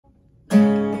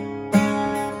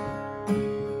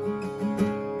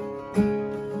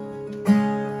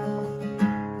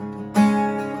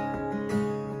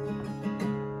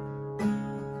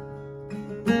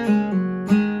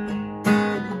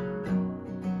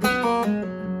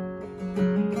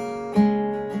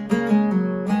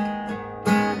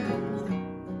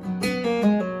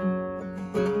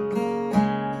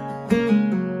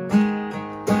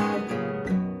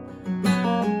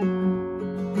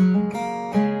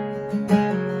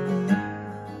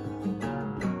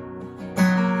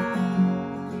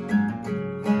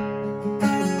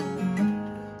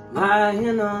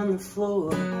Lying on the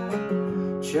floor,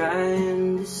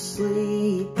 trying to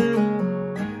sleep.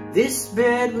 This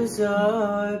bed was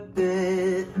our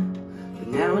bed, but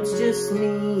now it's just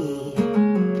me.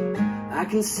 I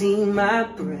can see my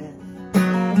breath,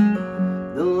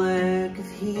 the lack of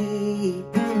heat.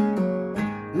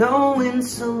 No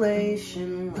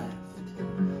insulation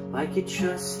left, like you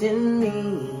trust in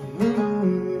me.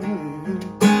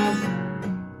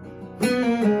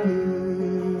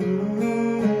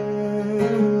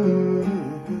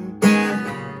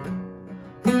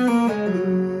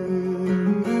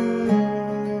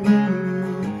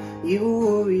 You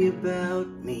worry about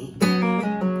me,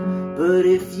 but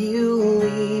if you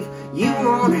leave, you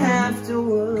won't have to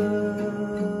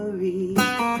worry.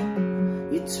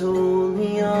 You told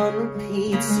me on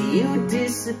repeat, so you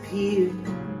disappeared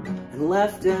and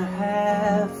left a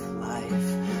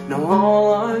half-life. Now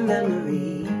all our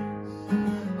memories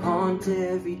haunt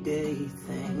everyday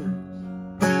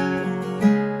things,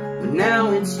 but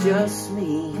now it's just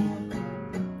me.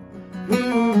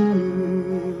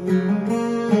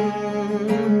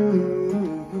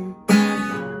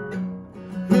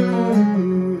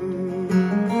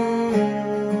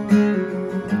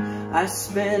 I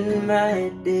spend my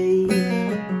days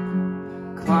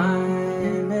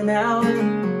climbing out,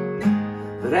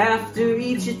 but after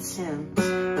each attempt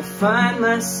I find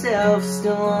myself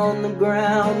still on the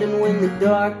ground. And when the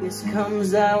darkness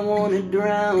comes I wanna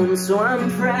drown, so I'm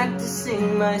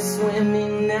practicing my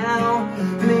swimming now.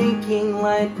 Making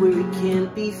light where it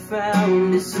can't be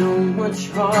found is so much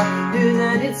harder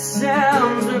than it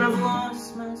sounds when I've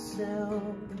lost myself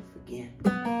again.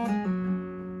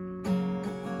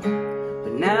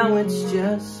 Now it's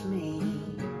just me,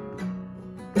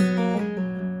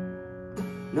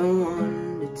 no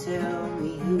one to tell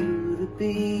me who to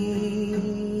be.